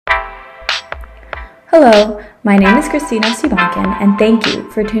Hello, my name is Cristina Ciubancan, and thank you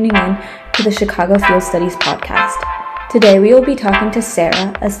for tuning in to the Chicago Field Studies podcast. Today we will be talking to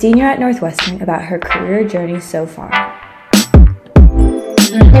Sarah, a senior at Northwestern, about her career journey so far.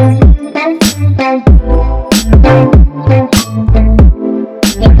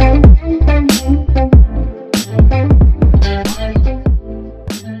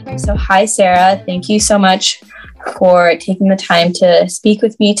 So hi, Sarah. Thank you so much for taking the time to speak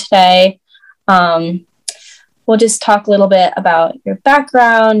with me today. We'll just talk a little bit about your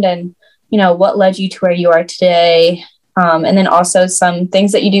background and, what led you to where you are today. And then also some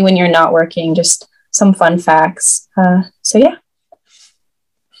things that you do when you're not working, just some fun facts. Yeah.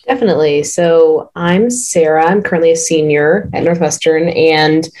 Definitely. So I'm Sarah. I'm currently a senior at Northwestern,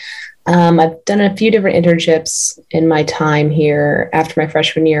 and I've done a few different internships in my time here. After my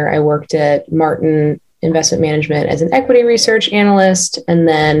freshman year, I worked at Martin Investment Management as an equity research analyst. And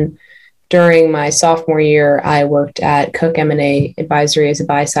then during my sophomore year, I worked at Cook M&A Advisory as a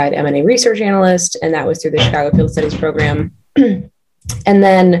buy-side M&A research analyst, and that was through the Chicago Field Studies program. And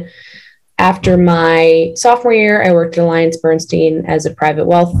then after my sophomore year, I worked at AllianceBernstein as a private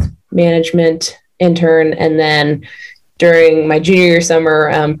wealth management intern. And then during my junior year summer,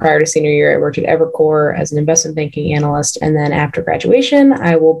 prior to senior year, I worked at Evercore as an investment banking analyst. And then after graduation,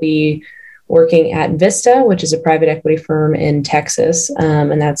 I will be working at Vista, which is a private equity firm in Texas.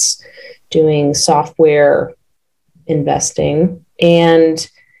 And that's doing software investing. And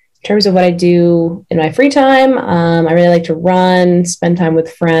in terms of what I do in my free time, I really like to run, spend time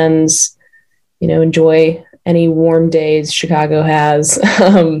with friends, enjoy any warm days Chicago has.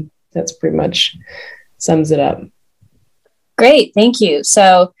 That's pretty much sums it up. Great. Thank you.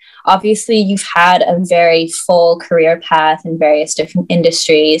 So obviously you've had a very full career path in various different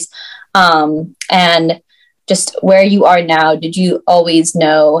industries. And just where you are now, did you always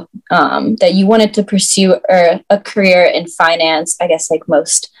know that you wanted to pursue a career in finance? I guess like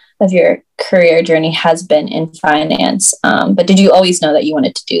most of your career journey has been in finance. But did you always know that you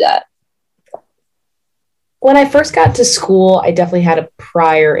wanted to do that? When I first got to school, I definitely had a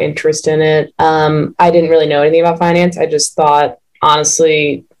prior interest in it. I didn't really know anything about finance. I just thought,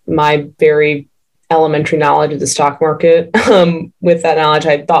 honestly, my very elementary knowledge of the stock market, with that knowledge,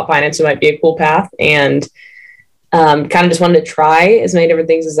 I thought finance might be a cool path, and kind of just wanted to try as many different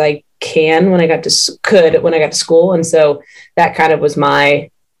things as I can when I got to school. And so that kind of was my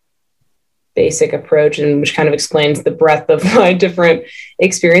basic approach, and which kind of explains the breadth of my different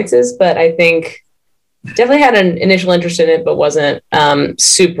experiences. But I think definitely had an initial interest in it, but wasn't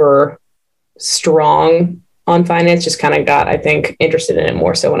super strong on finance. Just kind of got, I think, interested in it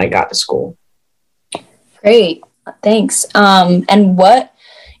more so when I got to school. Great. Thanks. And what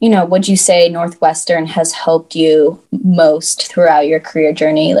would you say Northwestern has helped you most throughout your career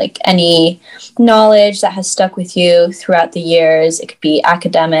journey? Like any knowledge that has stuck with you throughout the years? It could be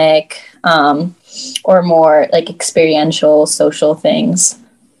academic, or more like experiential, social things.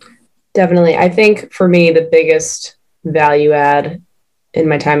 Definitely. I think for me, the biggest value add in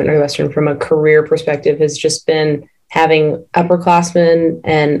my time at Northwestern from a career perspective has just been having upperclassmen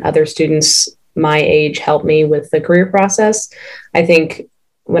and other students my age help me with the career process. I think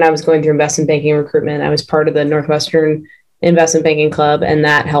when I was going through investment banking recruitment, I was part of the Northwestern Investment Banking Club, and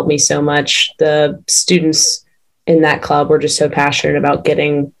that helped me so much. The students in that club were just so passionate about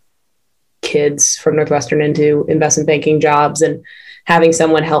getting kids from Northwestern into investment banking jobs, and having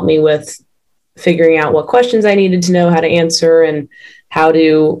someone help me with figuring out what questions I needed to know how to answer and how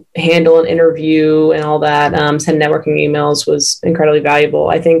to handle an interview and all that, send networking emails was incredibly valuable.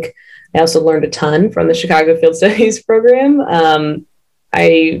 I think I also learned a ton from the Chicago Field Studies program.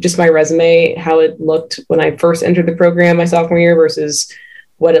 My resume, how it looked when I first entered the program my sophomore year versus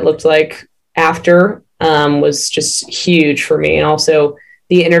what it looked like after, was just huge for me. And also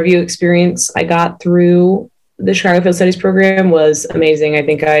the interview experience I got through the Chicago Field Studies program was amazing. I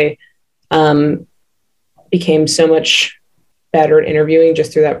think I became so much better at interviewing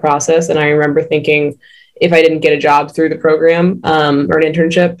just through that process. And I remember thinking, if I didn't get a job through the program or an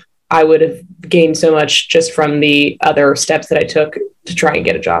internship, I would have gained so much just from the other steps that I took to try and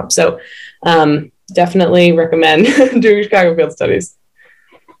get a job. So definitely recommend doing Chicago Field Studies.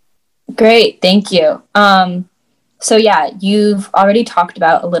 Great. Thank you. So yeah, you've already talked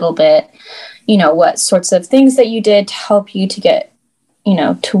about a little bit, what sorts of things that you did to help you to get,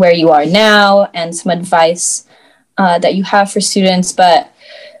 to where you are now, and some advice that you have for students. But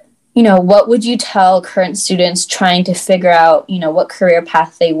what would you tell current students trying to figure out, what career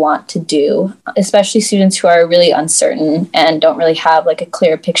path they want to do, especially students who are really uncertain and don't really have like a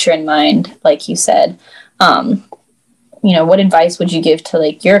clear picture in mind, like you said? what advice would you give to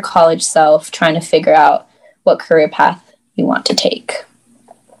like your college self trying to figure out what career path you want to take?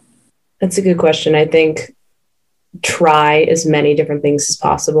 That's a good question. I think try as many different things as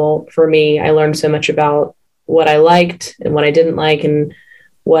possible. For me, I learned so much about what I liked and what I didn't like, and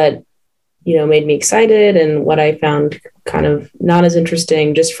what, made me excited and what I found kind of not as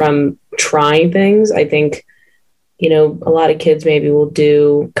interesting, just from trying things. I think, a lot of kids maybe will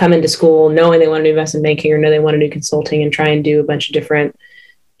come into school knowing they want to do investment banking or know they want to do consulting and try and do a bunch of different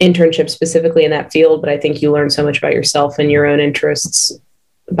internships specifically in that field. But I think you learn so much about yourself and your own interests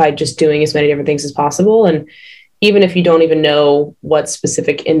by just doing as many different things as possible. And even if you don't even know what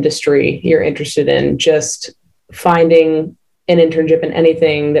specific industry you're interested in, just finding an internship in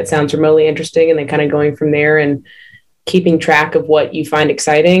anything that sounds remotely interesting and then kind of going from there, and keeping track of what you find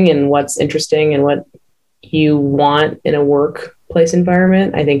exciting and what's interesting and what you want in a workplace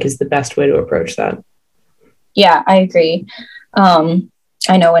environment, I think is the best way to approach that. Yeah, I agree.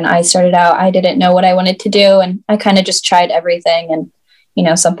 I know when I started out, I didn't know what I wanted to do, and I kind of just tried everything, and,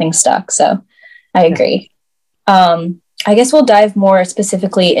 something stuck. So I agree. I guess we'll dive more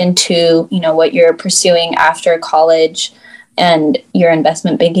specifically into, what you're pursuing after college and your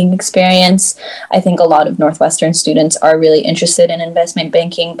investment banking experience. I think a lot of Northwestern students are really interested in investment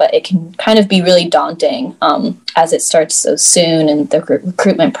banking, but it can kind of be really daunting as it starts so soon, and the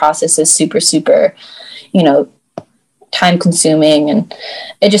recruitment process is super, super, time consuming, and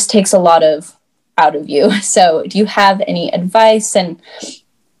it just takes a lot out of you. So do you have any advice and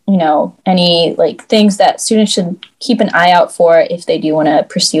any like things that students should keep an eye out for if they do want to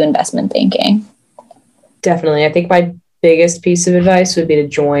pursue investment banking? Definitely. I think my biggest piece of advice would be to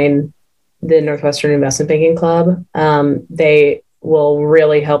join the Northwestern Investment Banking Club. They will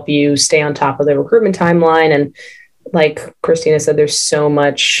really help you stay on top of the recruitment timeline. And like Cristina said, there's so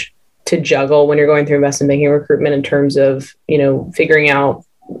much to juggle when you're going through investment banking recruitment in terms of, figuring out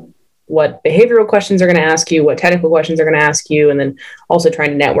what behavioral questions are going to ask you, what technical questions are going to ask you, and then also trying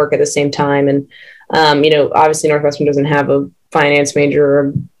to network at the same time. And, obviously Northwestern doesn't have a finance major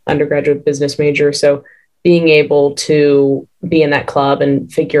or undergraduate business major. So being able to be in that club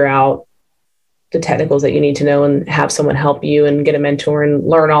and figure out the technicals that you need to know and have someone help you and get a mentor and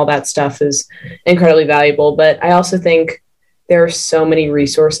learn all that stuff is incredibly valuable. But I also think there are so many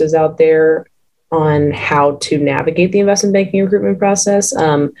resources out there on how to navigate the investment banking recruitment process.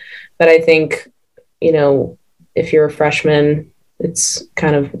 But I think, if you're a freshman, it's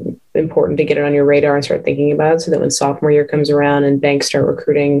kind of important to get it on your radar and start thinking about it, so that when sophomore year comes around and banks start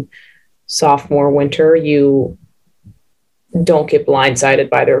recruiting sophomore winter, you don't get blindsided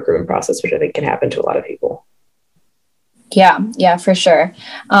by the recruitment process, which I think can happen to a lot of people. Yeah, for sure.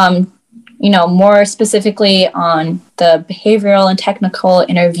 More specifically on the behavioral and technical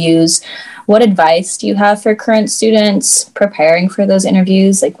interviews, what advice do you have for current students preparing for those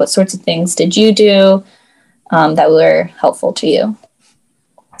interviews? Like, what sorts of things did you do that were helpful to you?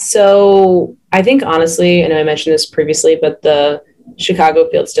 So I think, honestly, I know I mentioned this previously, but the Chicago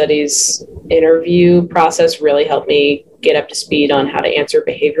Field Studies interview process really helped me get up to speed on how to answer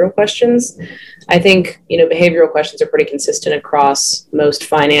behavioral questions. I think, behavioral questions are pretty consistent across most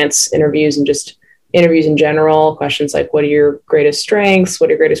finance interviews and just interviews in general. Questions like, what are your greatest strengths? What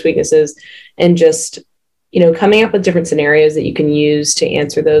are your greatest weaknesses? And just, coming up with different scenarios that you can use to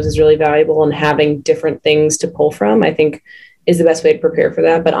answer those is really valuable, and having different things to pull from, I think, is the best way to prepare for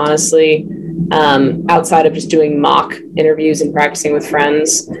that. But honestly, outside of just doing mock interviews and practicing with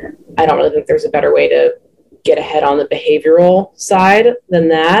friends, I don't really think there's a better way to get ahead on the behavioral side than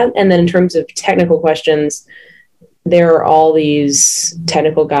that. And then in terms of technical questions, there are all these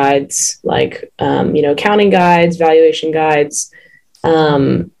technical guides, like, accounting guides, valuation guides,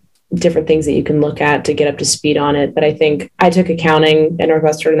 different things that you can look at to get up to speed on it. But I think I took accounting at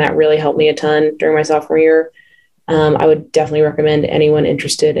Northwestern, and that really helped me a ton during my sophomore year. I would definitely recommend anyone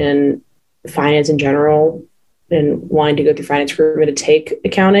interested in finance in general and wanting to go through finance recruitment to take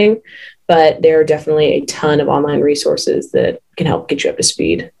accounting. But there are definitely a ton of online resources that can help get you up to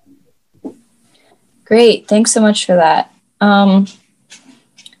speed. Great. Thanks so much for that. Well,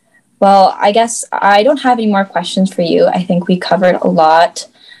 I guess I don't have any more questions for you. I think we covered a lot.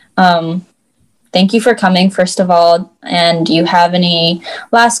 Thank you for coming, first of all. And do you have any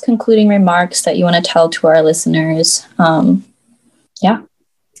last concluding remarks that you want to tell to our listeners? Yeah.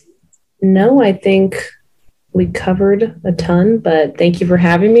 No, I think we covered a ton, but thank you for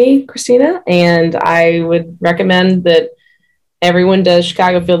having me, Cristina. And I would recommend that everyone does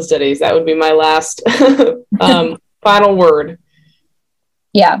Chicago Field Studies. That would be my last final word.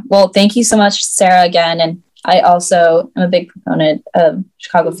 Yeah. Well, thank you so much, Sarah, again. And I also am a big proponent of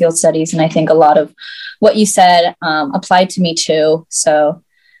Chicago field studies. And I think a lot of what you said applied to me too. So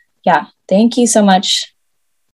yeah, thank you so much